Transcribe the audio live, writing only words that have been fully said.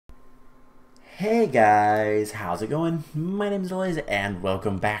Hey guys, how's it going? My name is Elias and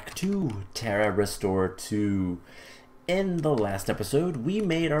welcome back to Terra Restore 2. In the last episode, we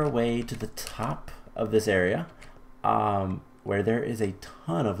made our way to the top of this area where there is a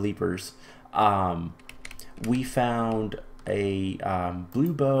ton of leapers. We found a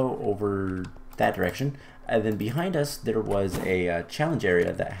blue bow over that direction, and then behind us there was a challenge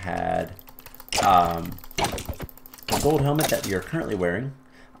area that had a gold helmet that we are currently wearing.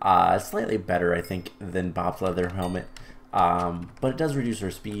 Slightly better, I think, than Bob's leather helmet, but it does reduce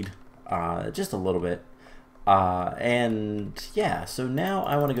our speed just a little bit. And yeah, so now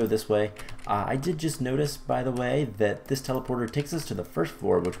I want to go this way. I did just notice, by the way, that this teleporter takes us to the first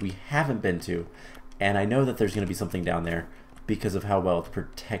floor, which we haven't been to, and I know that there's going to be something down there because of how well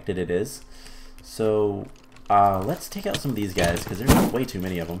protected it is. So let's take out some of these guys because there's way too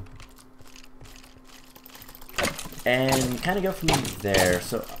many of them. And kind of go from there.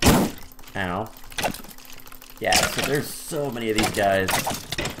 So, ow. Yeah, so there's so many of these guys.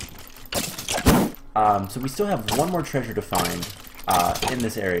 So we still have one more treasure to find in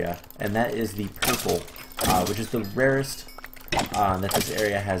this area, and that is the purple, which is the rarest that this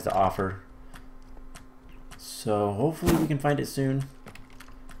area has to offer. So hopefully we can find it soon.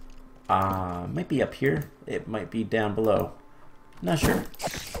 Might be up here. It might be down below. Not sure.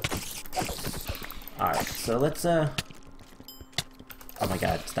 Alright, so let's, oh my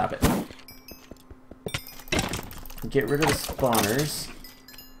god, stop it. Get rid of the spawners.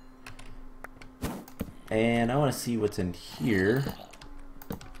 And I want to see what's in here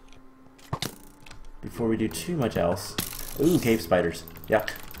before we do too much else. Ooh, cave spiders. Yuck.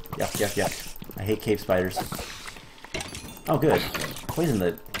 Yuck, yuck, yuck. I hate cave spiders. Oh, good. Poison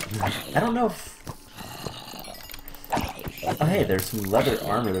the... I don't know if... Oh hey, there's some leather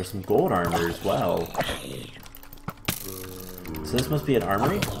armor, there's some gold armor as well. So this must be an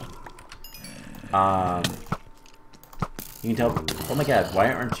armory? You can tell... Oh my god,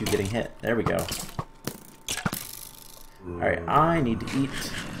 why aren't you getting hit? There we go. Alright, I need to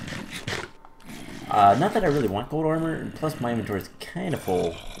eat. Not that I really want gold armor, and plus my inventory is kind of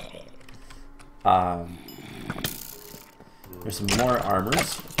full. There's some more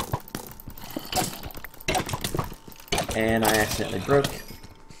armors. And I accidentally broke.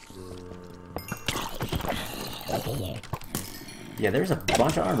 Yeah, there's a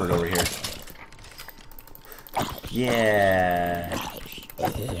bunch of armor over here. Yeah.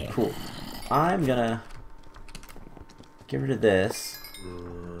 Cool. I'm gonna get rid of this.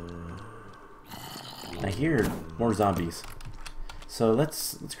 I hear more zombies. So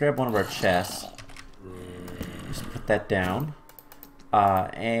let's grab one of our chests. Just put that down.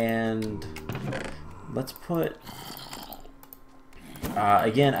 And let's put...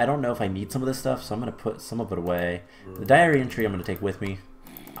 again, I don't know if I need some of this stuff, so I'm going to put some of it away. The diary entry I'm going to take with me.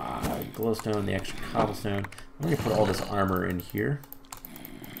 Glowstone, the extra cobblestone. I'm going to put all this armor in here.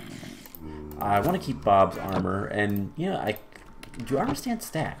 I want to keep Bob's armor, and, you know, do armor stands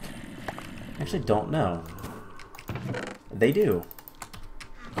stack? I actually don't know. They do.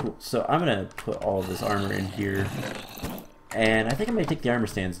 Cool. So I'm going to put all of this armor in here. And I think I'm going to take the armor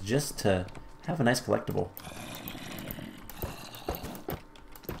stands just to have a nice collectible.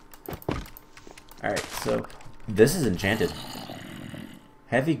 Alright, so this is enchanted.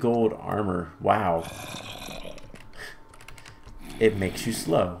 Heavy gold armor. Wow. It makes you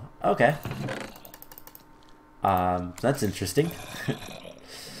slow. Okay. That's interesting.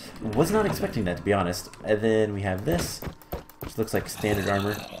 Was not expecting that, to be honest. And then we have this, which looks like standard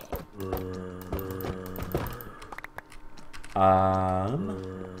armor.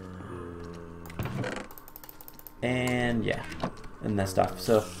 And yeah, and that stuff.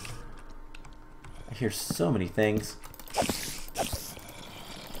 So I hear so many things.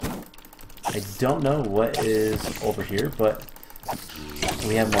 I don't know what is over here, but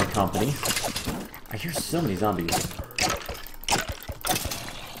we have more company. I hear so many zombies.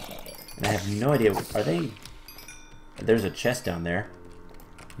 And I have no idea, are they... There's a chest down there.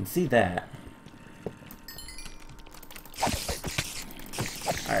 You can see that.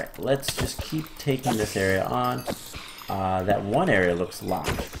 Alright, let's just keep taking this area on. That one area looks locked.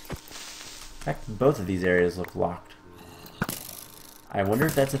 In fact, both of these areas look locked. I wonder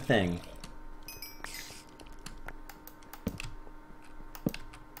if that's a thing.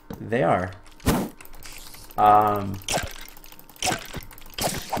 They are.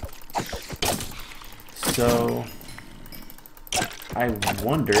 So I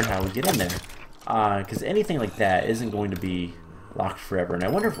wonder how we get in there. Because anything like that isn't going to be locked forever. And I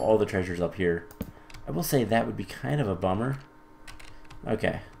wonder if all the treasure's up here. I will say that would be kind of a bummer.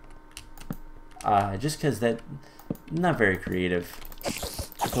 Okay. Just because that... Not very creative.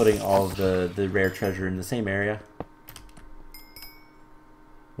 putting all of the rare treasure in the same area.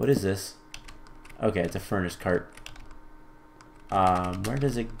 What is this? Okay, it's a furnace cart. Where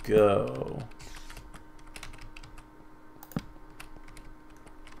does it go?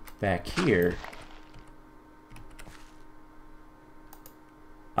 Back here.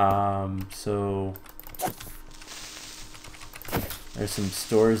 So there's some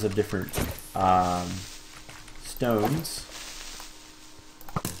stores of different stones.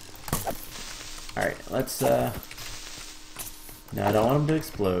 Alright, let's no, I don't want them to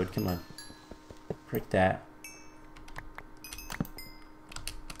explode. Come on. Break that.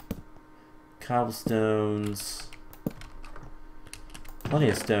 Cobblestones. Plenty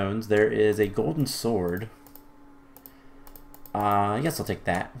of stones. There is a golden sword. I guess I'll take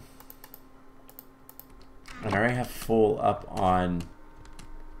that. And I already have full up on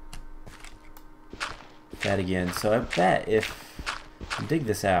that again. So I bet if I dig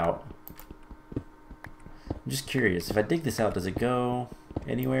this out, I'm just curious. If I dig this out, does it go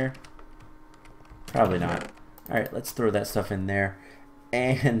anywhere? Probably not. Alright, let's throw that stuff in there.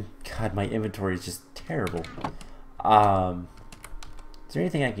 And, God, my inventory is just terrible. Is there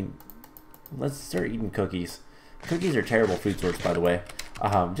anything I can... Let's start eating cookies. Cookies are terrible food source, by the way.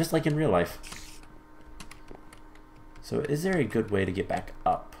 Just like in real life. So is there a good way to get back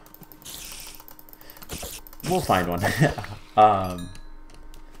up? We'll find one.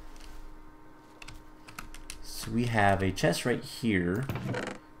 So we have a chest right here.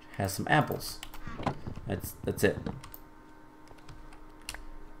 Has some apples. That's it.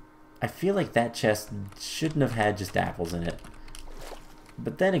 I feel like that chest shouldn't have had just apples in it.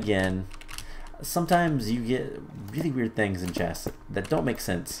 But then again, sometimes you get really weird things in chests that don't make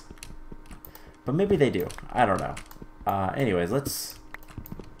sense. But maybe they do. I don't know. Anyways, let's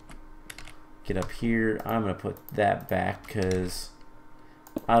get up here. I'm going to put that back because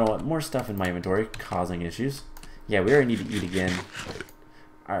I don't want more stuff in my inventory causing issues. Yeah, we already need to eat again.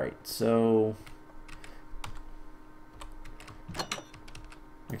 Alright, so...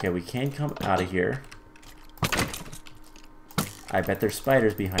 Okay, we can come out of here. I bet there's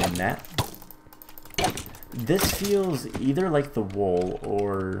spiders behind that. This feels either like the wool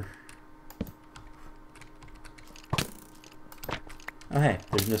or... Oh hey,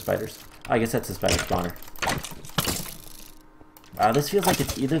 there's no spiders. Oh, I guess that's a spider spawner. This feels like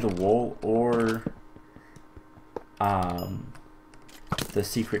it's either the wool or the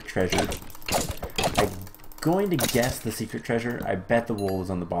secret treasure. I'm going to guess the secret treasure. I bet the wool is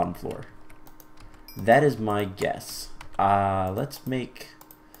on the bottom floor. That is my guess. Let's make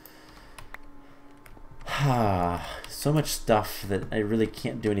so much stuff that I really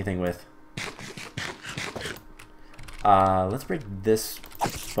can't do anything with. Let's break this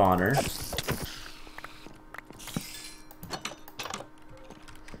spawner.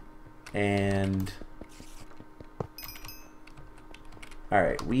 And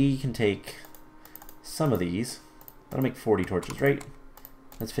alright, we can take some of these. That'll make 40 torches, right?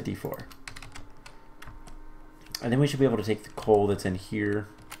 That's 54. And then we should be able to take the coal that's in here.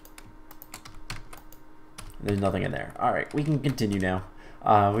 There's nothing in there. Alright, we can continue now.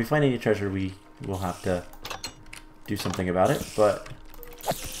 If we find any treasure, we will have to do something about it. But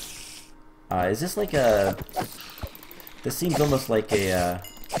is this like a... This seems almost like a...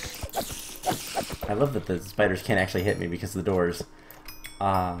 I love that the spiders can't actually hit me because of the doors.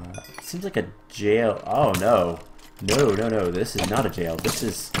 It seems like a jail. Oh no. No. This is not a jail. This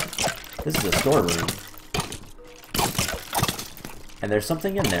is a storeroom. And there's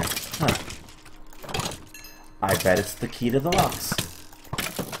something in there. Huh. I bet it's the key to the locks.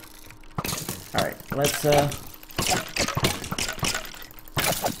 Alright, let's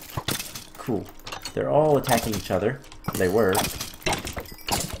cool. They're all attacking each other. They were.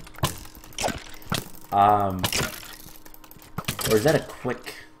 Or is that a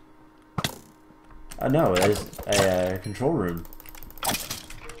quick... Oh no, that is a control room.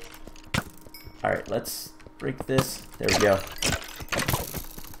 Alright, let's break this. There we go.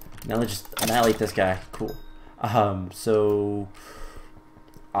 Now let's just annihilate this guy. Cool. So...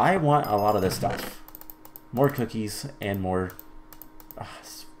 I want a lot of this stuff. More cookies and more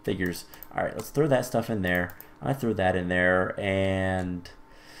figures. Alright, let's throw that stuff in there. I threw that in there, and...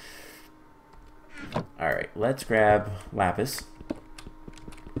 Alright, let's grab lapis.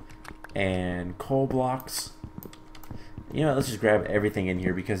 And coal blocks. You know what, let's just grab everything in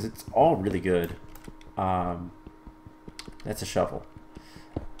here because it's all really good. That's a shovel.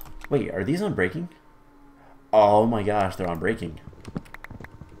 Wait, are these on breaking? Oh my gosh, they're on breaking.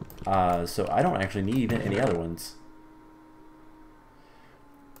 So I don't actually need any other ones.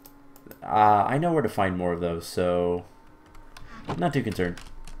 I know where to find more of those, so I'm not too concerned.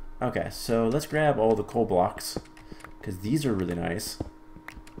 Okay, so let's grab all the coal blocks, because these are really nice.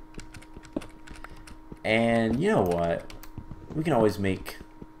 And you know what? We can always make...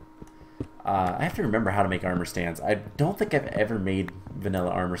 I have to remember how to make armor stands. I don't think I've ever made vanilla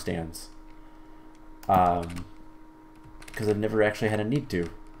armor stands. Because I've never actually had a need to.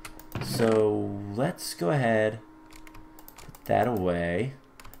 So let's go ahead, put that away.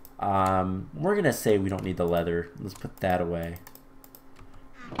 We're going to say we don't need the leather. Let's put that away.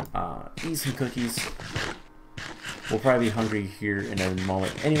 Eat some cookies. We'll probably be hungry here in a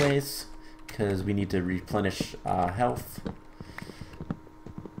moment anyways, because we need to replenish health.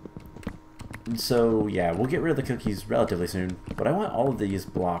 And so yeah, we'll get rid of the cookies relatively soon, but I want all of these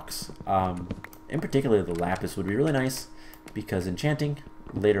blocks. In particular, the lapis would be really nice, because enchanting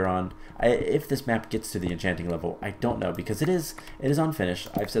later on, if this map gets to the enchanting level, I don't know, because it is unfinished.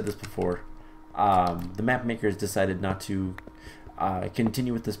 I've said this before. The map makers decided not to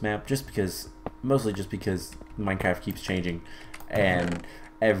continue with this map mostly just because Minecraft keeps changing, and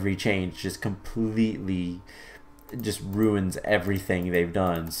every change just completely just ruins everything they've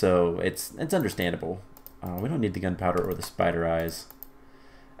done. So it's understandable. We don't need the gunpowder or the spider eyes.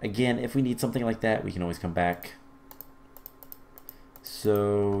 Again, if we need something like that, we can always come back.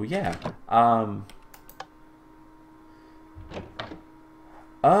 So yeah.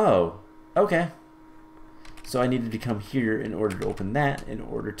 Oh, okay. So I needed to come here in order to open that, in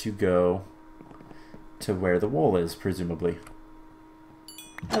order to go to where the wool is, presumably.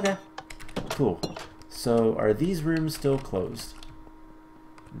 Okay, cool. So are these rooms still closed?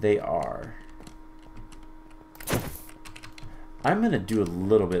 They are. I'm gonna do a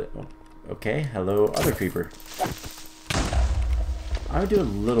little bit. Okay, hello, other creeper. I'm gonna do a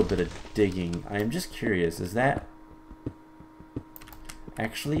little bit of digging. I am just curious, is that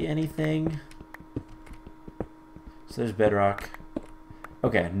actually anything? So there's bedrock.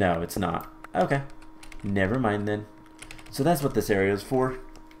 Okay, no, it's not. Okay, never mind then. So that's what this area is for.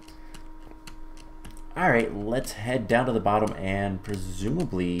 Alright, let's head down to the bottom and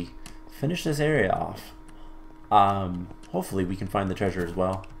presumably finish this area off. Hopefully we can find the treasure as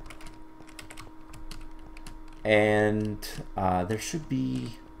well. And there should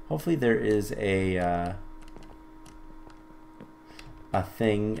be, hopefully there is a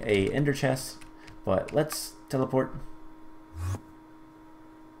ender chest, but let's teleport.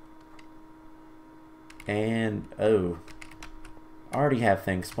 And oh, already have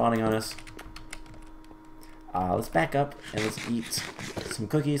things spawning on us. Let's back up and let's eat some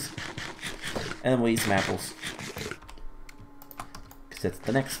cookies, and then we'll eat some apples, because that's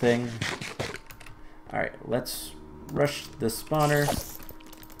the next thing. Alright, let's rush the spawner,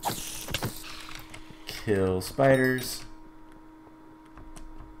 kill spiders.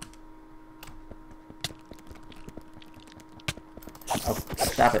 Oh,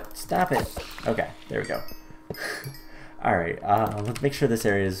 stop it, stop it. Okay, there we go. Alright, let's make sure this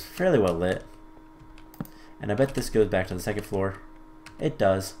area is fairly well lit. And I bet this goes back to the second floor. It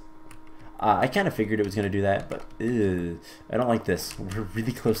does. I kind of figured it was going to do that, but I don't like this. We're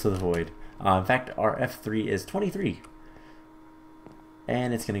really close to the void. In fact, our F3 is 23.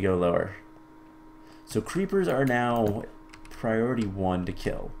 And it's going to go lower. So creepers are now priority 1 to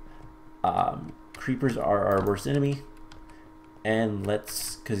kill. Creepers are our worst enemy. And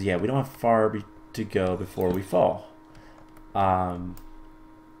let's, because yeah, we don't have far to go before we fall.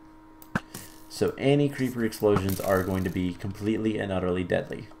 So any creeper explosions are going to be completely and utterly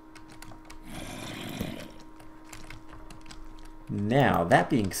deadly. Now, that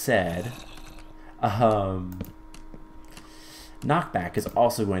being said, knockback is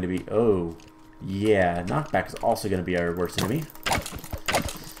also going to be, oh, yeah, knockback is also going to be our worst enemy.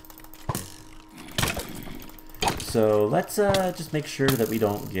 So let's just make sure that we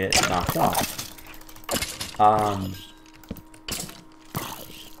don't get knocked off.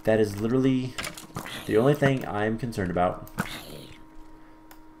 That is literally the only thing I'm concerned about.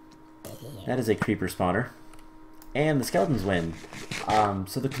 That is a creeper spawner. And the skeletons win.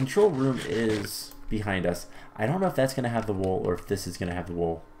 So the control room is behind us. I don't know if that's going to have the wool or if this is going to have the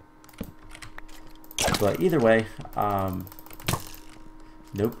wool. But either way, nope,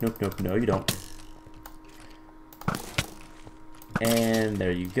 nope, nope, no you don't. And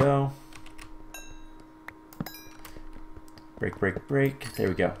there you go. Break, break, break. There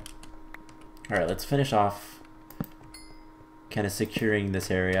we go. Alright, let's finish off kind of securing this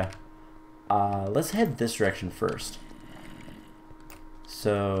area. Let's head this direction first.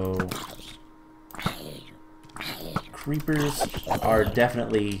 So creepers are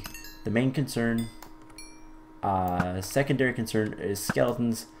definitely the main concern. Secondary concern is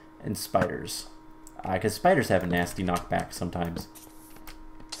skeletons and spiders. Because spiders have a nasty knockback sometimes.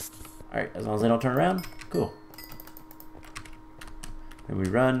 Alright, as long as they don't turn around, cool. And we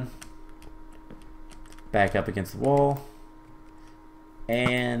run back up against the wall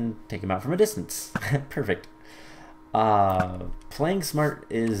and take him out from a distance. Perfect. Playing smart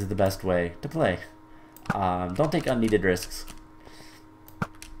is the best way to play. Don't take unneeded risks.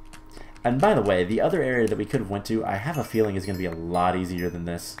 And by the way, the other area that we could have went to, I have a feeling is going to be a lot easier than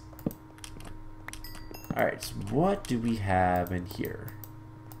this. Alright, so what do we have in here?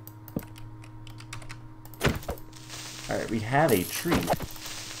 Alright, we have a tree.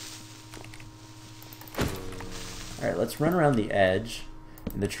 Alright, let's run around the edge.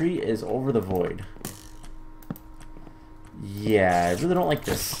 And the tree is over the void. Yeah, I really don't like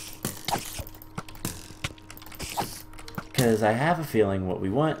this. Because I have a feeling what we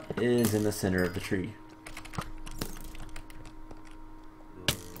want is in the center of the tree.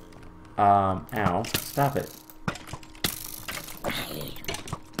 Ow. Stop it.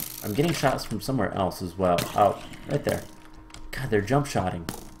 I'm getting shots from somewhere else as well. Oh, right there. God, they're jump shotting.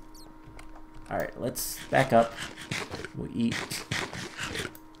 Alright, let's back up. We'll eat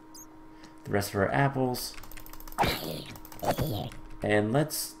the rest of our apples. And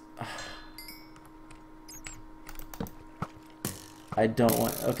let's... I don't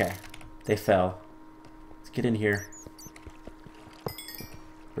want... Okay. They fell. Let's get in here.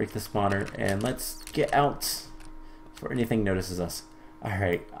 Break the spawner. And let's get out before anything notices us.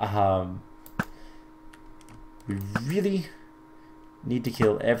 Alright. We really need to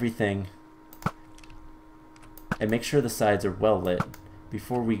kill everything. And make sure the sides are well lit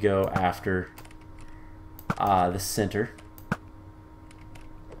before we go after the center.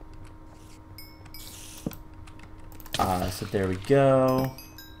 So there we go.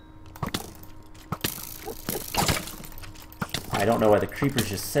 I don't know why the creeper's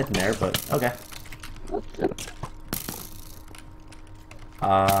just sitting there, but okay.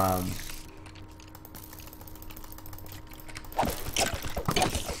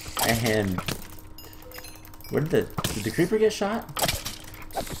 And where did the creeper get shot?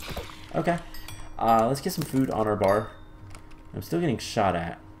 Okay. Let's get some food on our bar. I'm still getting shot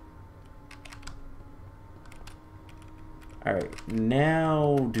at. Alright,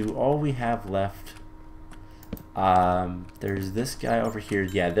 now do all we have left. There's this guy over here.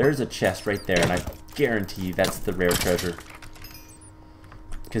 Yeah, there's a chest right there, and I guarantee that's the rare treasure.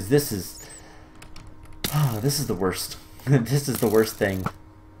 Because this is... Oh, this is the worst. This is the worst thing.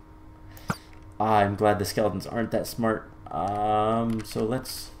 I'm glad the skeletons aren't that smart. So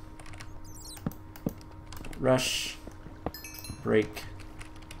let's... Rush. Break.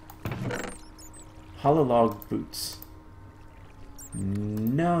 Hollow log boots.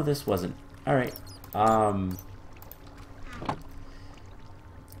 No, this wasn't. Alright.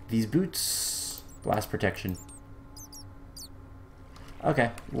 These boots... Blast protection.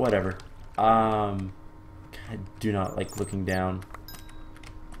 Okay, whatever. I do not like looking down.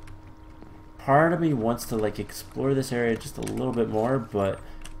 Part of me wants to like explore this area just a little bit more, but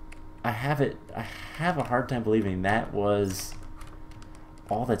I have a hard time believing that was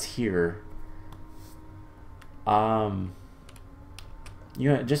all that's here. You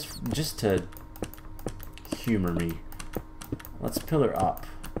know, just to humor me, let's pillar up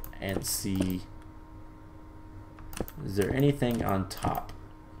and see. Is there anything on top?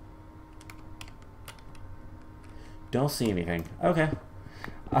 Don't see anything. Okay.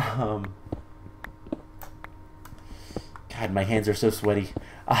 God, my hands are so sweaty.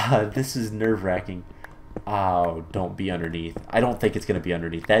 This is nerve-wracking. Oh, don't be underneath. I don't think it's gonna be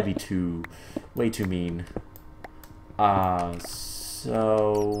underneath. That'd be way too mean.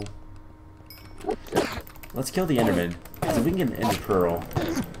 So let's kill the Enderman. Because if we can get an Ender Pearl,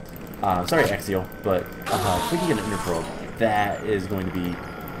 sorry Axial, but if we can get an Ender Pearl, that is going to be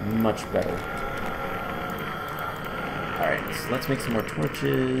much better. Alright, so let's make some more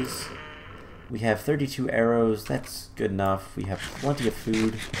torches. We have 32 arrows, that's good enough. We have plenty of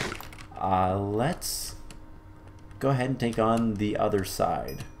food. Let's go ahead and take on the other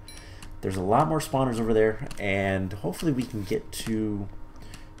side. There's a lot more spawners over there, and hopefully we can get to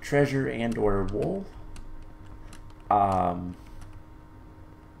treasure and or wool. Yeah,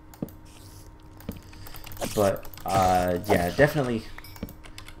 definitely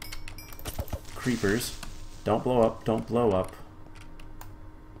creepers. Don't blow up, don't blow up.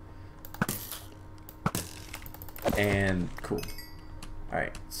 And cool.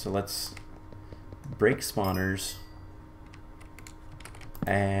 Alright, so let's break spawners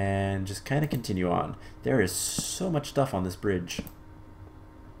and just kind of continue on. There is so much stuff on this bridge.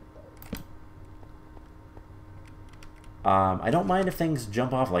 I don't mind if things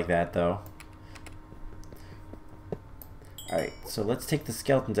jump off like that, though. Alright, so let's take the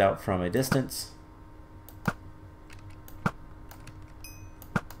skeletons out from a distance.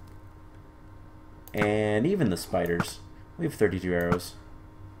 And even the spiders. We have 32 arrows.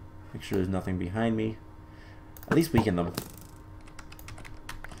 Make sure there's nothing behind me. At least weaken them.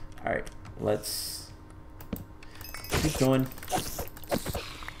 Alright, let's keep going.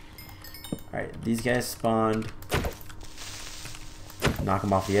 Alright, these guys spawned. Knock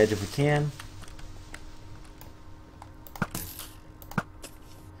them off the edge if we can.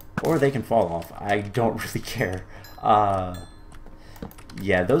 Or they can fall off. I don't really care.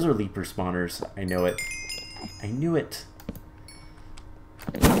 Yeah, those are leaper spawners. I know it. I knew it.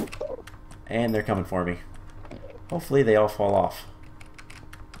 And they're coming for me. Hopefully they all fall off.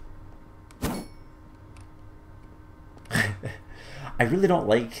 I really don't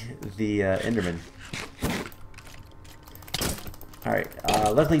like the Enderman. Alright,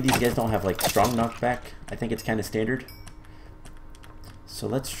 luckily these guys don't have like strong knockback. I think it's kind of standard. So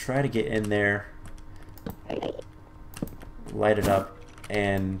let's try to get in there, light it up,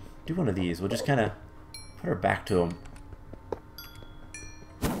 and do one of these. We'll just kind of put our back to them.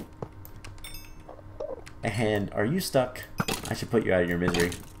 And are you stuck? I should put you out of your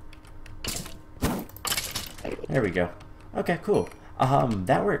misery. There we go. Okay, cool.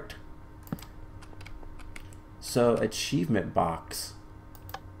 That worked. So, achievement box.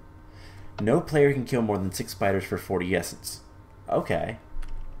 No player can kill more than 6 spiders for 40 essence. Okay.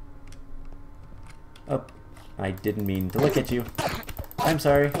 Oh, I didn't mean to look at you. I'm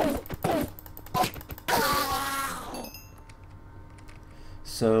sorry.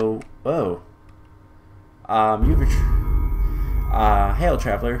 So, oh. Hail,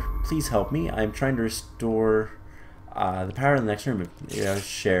 traveler. Please help me. I'm trying to restore the power in the next room.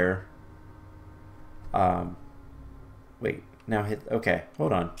 Share. Wait. Now hit. Okay,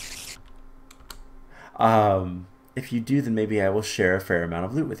 hold on. If you do, then maybe I will share a fair amount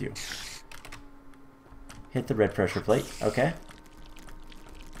of loot with you. Hit the red pressure plate. Okay.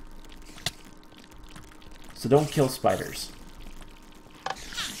 So don't kill spiders.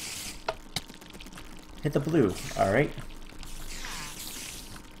 Hit the blue. Alright.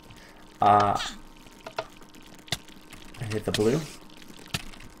 Hit the blue.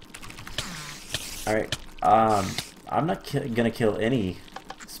 Alright. I'm not gonna kill any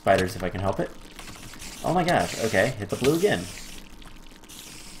spiders if I can help it. Oh my gosh. Okay. Hit the blue again.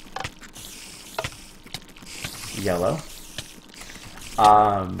 Yellow.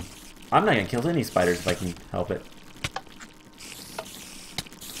 I'm not gonna kill any spiders if I can help it.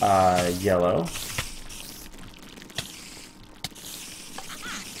 Yellow.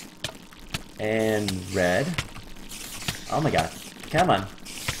 And red. Oh my god. Come on.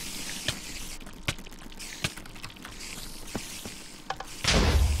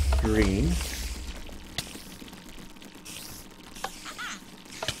 Green.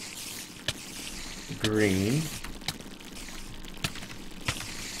 Green.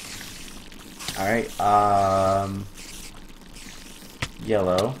 Alright,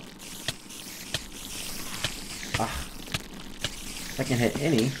 yellow. If I can hit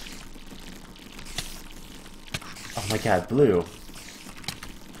any. Oh my god, blue.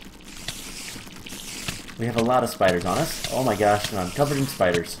 We have a lot of spiders on us. Oh my gosh, and I'm covered in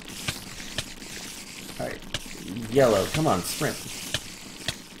spiders. Alright, yellow, come on, sprint.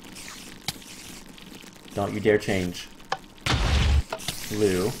 Don't you dare change.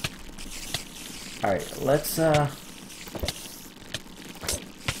 Blue. Alright, let's,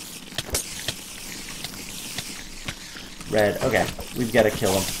 red. Okay, we've got to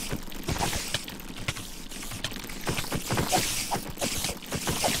kill him.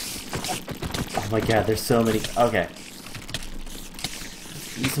 Oh my god, there's so many. Okay.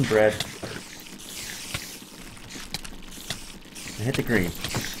 Eat some bread. And hit the green.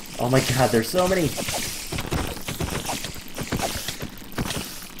 Oh my god, there's so many.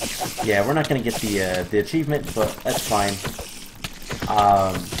 Yeah, we're not gonna get the achievement, but that's fine.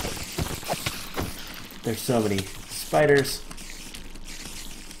 There's so many spiders.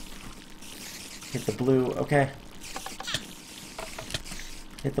 Hit the blue. Okay.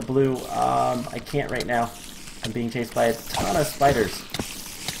 Hit the blue. I can't right now. I'm being chased by a ton of spiders.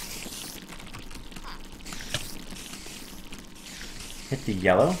 Hit the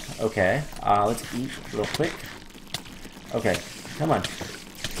yellow. Okay. Let's eat real quick. Okay. Come on.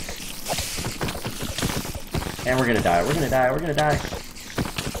 And we're gonna die. We're gonna die. We're gonna die.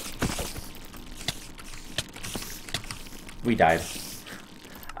 We died.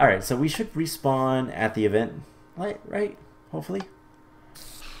 Alright, so we should respawn at the event. Right? Hopefully.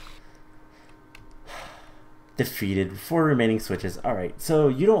 Defeated. 4 remaining switches. Alright, so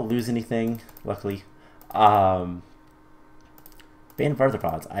you don't lose anything, luckily. Band of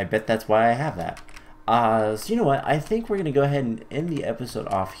arthropods. I bet that's why I have that. So you know what? I think we're going to go ahead and end the episode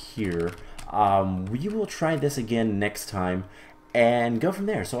off here. We will try this again next time and go from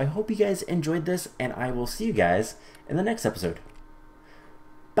there. So I hope you guys enjoyed this, and I will see you guys in the next episode.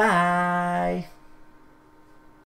 Bye!